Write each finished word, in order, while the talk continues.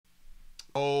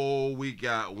Oh, we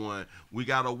got one. We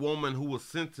got a woman who was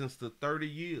sentenced to 30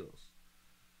 years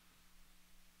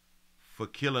for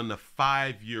killing a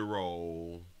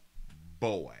 5-year-old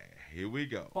boy. Here we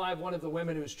go. One of the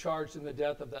women who's charged in the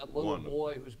death of that little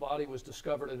boy whose body was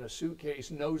discovered in a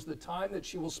suitcase knows the time that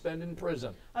she will spend in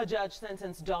prison. A judge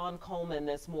sentenced Don Coleman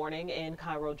this morning in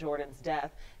Cairo Jordan's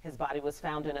death. His body was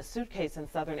found in a suitcase in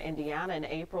southern Indiana in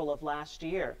April of last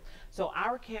year. So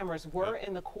our cameras were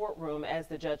in the courtroom as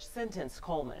the judge sentenced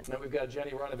Coleman. Now we've got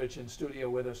Jenny Runovich in studio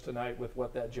with us tonight with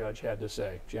what that judge had to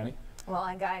say. Jenny? Well,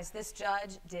 and guys, this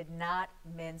judge did not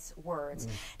mince words.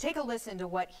 Take a listen to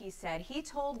what he said. He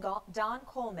told Don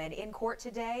Coleman in court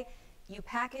today, "You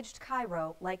packaged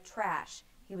Cairo like trash.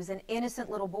 He was an innocent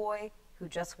little boy who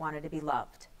just wanted to be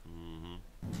loved."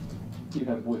 You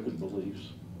have wicked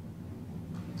beliefs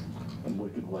and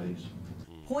wicked ways.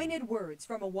 Pointed words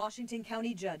from a Washington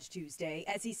County judge Tuesday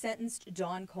as he sentenced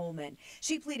Dawn Coleman.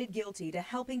 She pleaded guilty to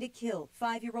helping to kill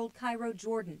 5-year-old Cairo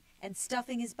Jordan and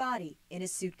stuffing his body in a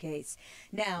suitcase.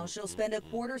 Now she'll spend a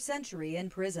quarter-century in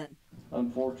prison.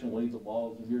 Unfortunately, the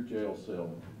walls of your jail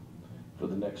cell for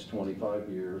the next 25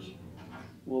 years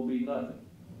will be nothing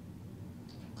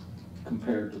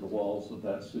compared to the walls of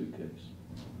that suitcase.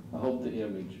 I hope the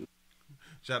image...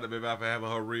 Shout out to baby for having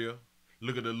her real.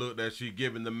 Look at the look that she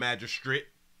giving the magistrate.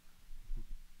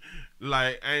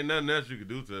 Like, ain't nothing else you could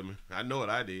do to me. I know what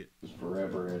I did. ...is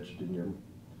forever etched in your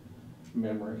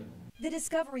memory. The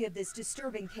discovery of this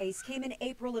disturbing case came in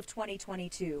April of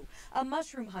 2022. A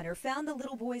mushroom hunter found the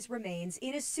little boy's remains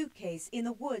in a suitcase in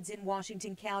the woods in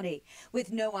Washington County.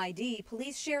 With no ID,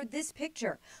 police shared this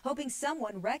picture, hoping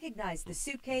someone recognized the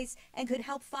suitcase and could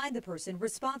help find the person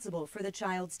responsible for the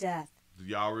child's death. Do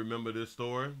y'all remember this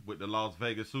story with the Las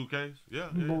Vegas suitcase? Yeah.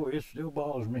 Boy, it still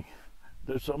bothers me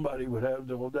that somebody would have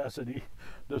the audacity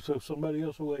to throw somebody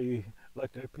else away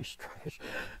like that piece of trash.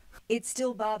 It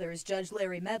still bothers Judge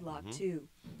Larry Medlock, too.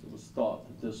 It was thought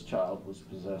that this child was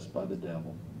possessed by the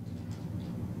devil.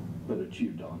 But it's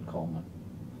you, Don Coleman,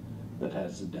 that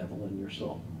has the devil in your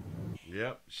soul.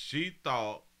 Yep, she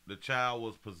thought the child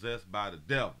was possessed by the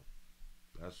devil.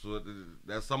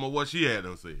 That's some of what she had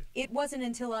to say. It wasn't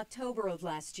until October of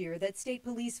last year that state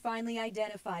police finally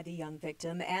identified the young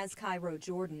victim as Cairo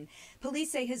Jordan.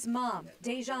 Police say his mom,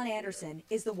 Dejan Anderson,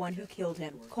 is the one who killed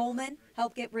him. Coleman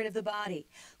helped get rid of the body.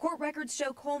 Court records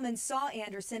show Coleman saw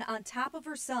Anderson on top of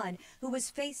her son, who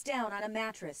was face down on a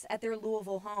mattress at their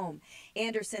Louisville home.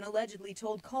 Anderson allegedly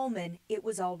told Coleman it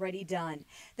was already done.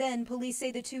 Then police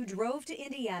say the two drove to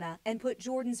Indiana and put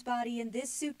Jordan's body in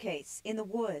this suitcase in the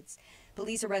woods.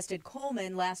 Police arrested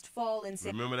Coleman last fall in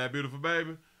Remember that beautiful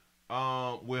baby?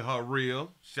 With her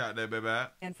real. Shot that baby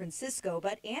out. San Francisco,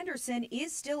 but Anderson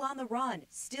is still on the run,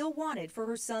 still wanted for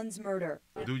her son's murder.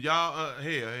 Do y'all,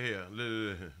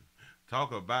 here,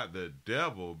 talk about the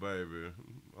devil, baby.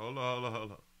 Hold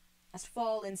on. Last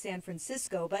fall in San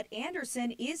Francisco, but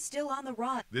Anderson is still on the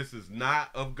run. This is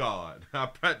not of God.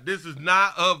 This is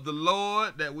not of the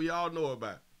Lord that we all know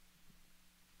about.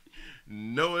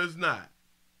 No, it's not.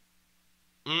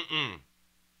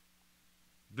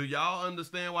 Do y'all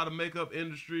understand why the makeup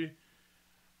industry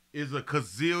is a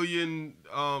gazillion,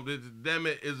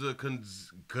 is a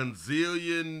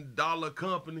gazillion dollar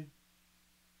company?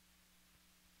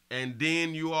 And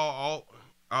then you all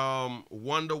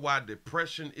wonder why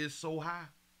depression is so high?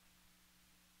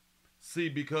 See,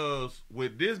 because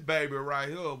with this baby right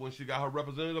here, when she got her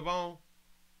representative on,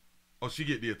 she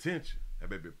get the attention. That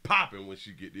baby popping when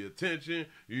she get the attention.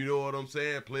 You know what I'm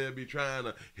saying? Player be trying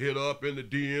to hit her up in the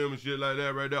DM and shit like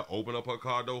that right there. Open up her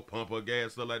car door, pump her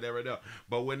gas, stuff like that right there.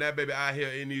 But when that baby out here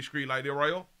in these streets like that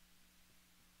right here,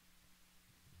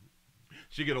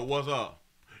 she get a what's up.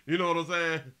 You know what I'm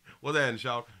saying? What's that,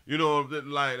 shout? You know,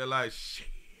 like shit.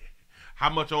 How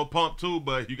much on pump too,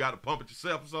 but you got to pump it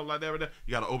yourself or something like that right there.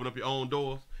 You got to open up your own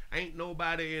doors. Ain't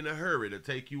nobody in a hurry to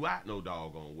take you out no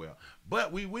doggone well.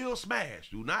 But we will smash.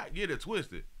 Do not get it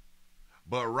twisted.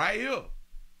 But right here,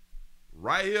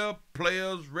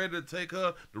 players ready to take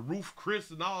her, the roof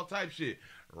Chris and all type shit.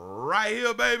 Right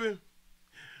here, baby.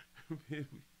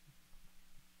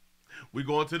 We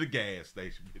going to the gas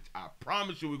station, bitch. I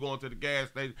promise you we going to the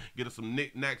gas station, get us some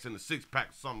knickknacks and a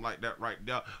 6-pack, something like that right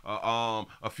there.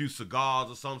 A few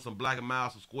cigars or something, some Black and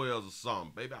Mild, some squares or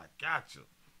something. Baby, I got you.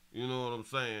 You know what I'm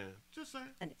saying? Just saying.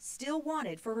 And still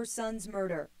wanted for her son's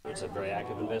murder. It's a very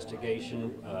active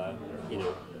investigation. You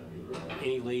know,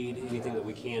 any lead, anything that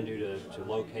we can do to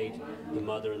locate the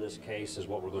mother in this case is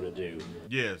what we're going to do.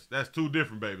 Yes, that's two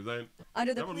different babies, ain't it?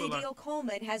 Under the plea deal,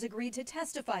 Coleman has agreed to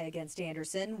testify against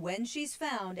Anderson when she's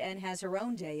found and has her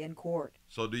own day in court.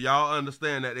 So do y'all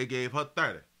understand that they gave her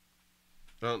 30?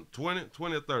 20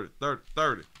 or 30?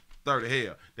 30. 30.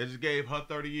 Hell, they just gave her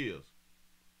 30 years.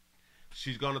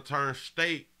 She's going to turn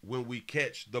state when we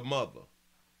catch the mother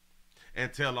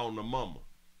and tell on the mama.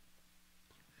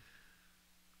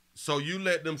 So you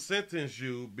let them sentence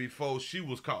you before she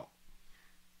was caught.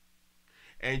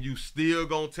 And you still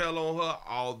going to tell on her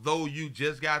although you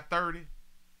just got 30?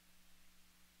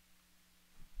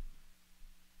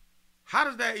 How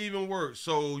does that even work?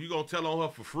 So you going to tell on her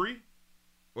for free?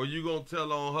 Or you going to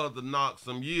tell on her to knock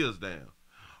some years down?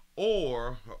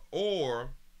 Or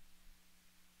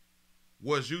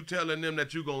was you telling them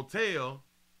that you going to tell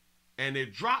and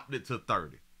it dropped it to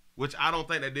 30? Which I don't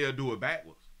think that they'll do it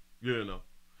backwards. You know.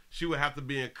 She would have to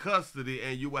be in custody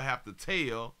and you would have to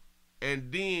tell,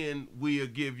 and then we'll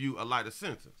give you a lighter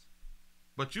sentence.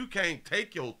 But you can't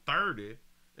take your 30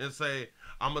 and say,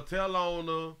 I'm going to tell on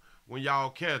her when y'all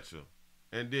catch her.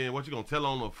 And then what, you going to tell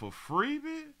on her for free,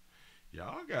 bitch?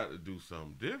 Y'all got to do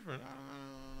something different.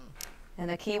 And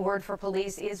the key word for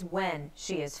police is when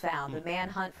she is found. The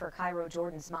manhunt for Cairo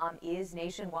Jordan's mom is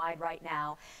nationwide right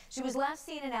now. She was last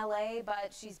seen in L.A.,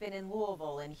 but she's been in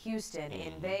Louisville, in Houston,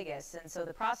 in Vegas. And so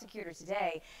the prosecutor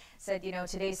today said, you know,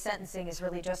 today's sentencing is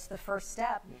really just the first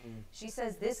step. She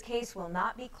says this case will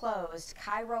not be closed.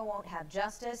 Cairo won't have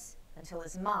justice until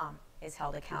his mom is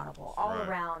held accountable. All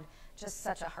around, just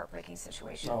such a heartbreaking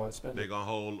situation. Oh, it's been They're going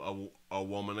to hold a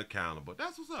woman accountable.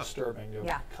 That's what's up. disturbing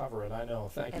to cover it. I know.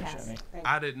 Thank you, Jenny.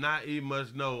 I did not even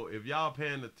much know. If y'all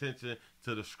paying attention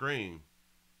to the screen,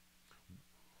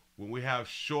 when we have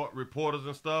short reporters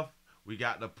and stuff, we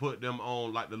got to put them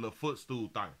on like the little footstool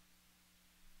thing.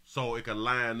 So it can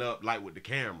line up like with the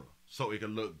camera. So it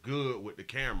can look good with the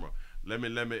camera. Let me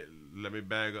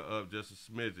bag her up just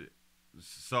a smidget.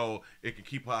 So it can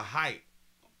keep her height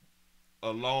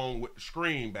along with the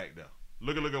screen back there.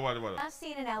 Look at what. Last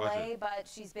seen in L.A., but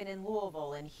she's been in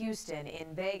Louisville, in Houston,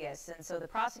 in Vegas. And so the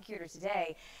prosecutor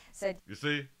today said, you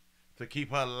see, to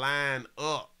keep her lined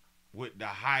up with the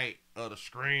height of the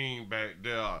screen back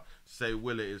there. Say,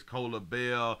 Willie, is Cola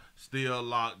Bell still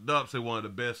locked up? Say, one of the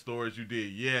best stories you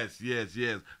did. Yes.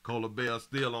 Cola Bell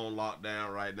still on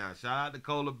lockdown right now. Shout out to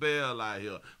Cola Bell out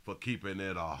here for keeping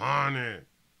it 100.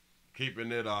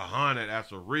 Keeping it 100,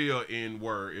 that's a real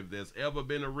N-word. If there's ever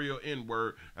been a real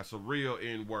N-word, that's a real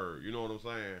N-word. You know what I'm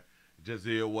saying? Just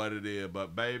is what it is.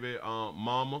 But baby,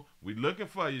 mama, we looking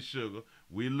for you, sugar.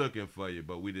 We looking for you,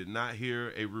 but we did not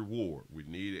hear a reward. We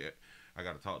need it. I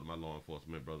got to talk to my law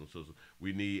enforcement brothers and sisters.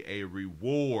 We need a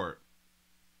reward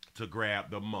to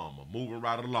grab the mama. Moving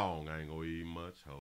right along. I ain't gonna eat much.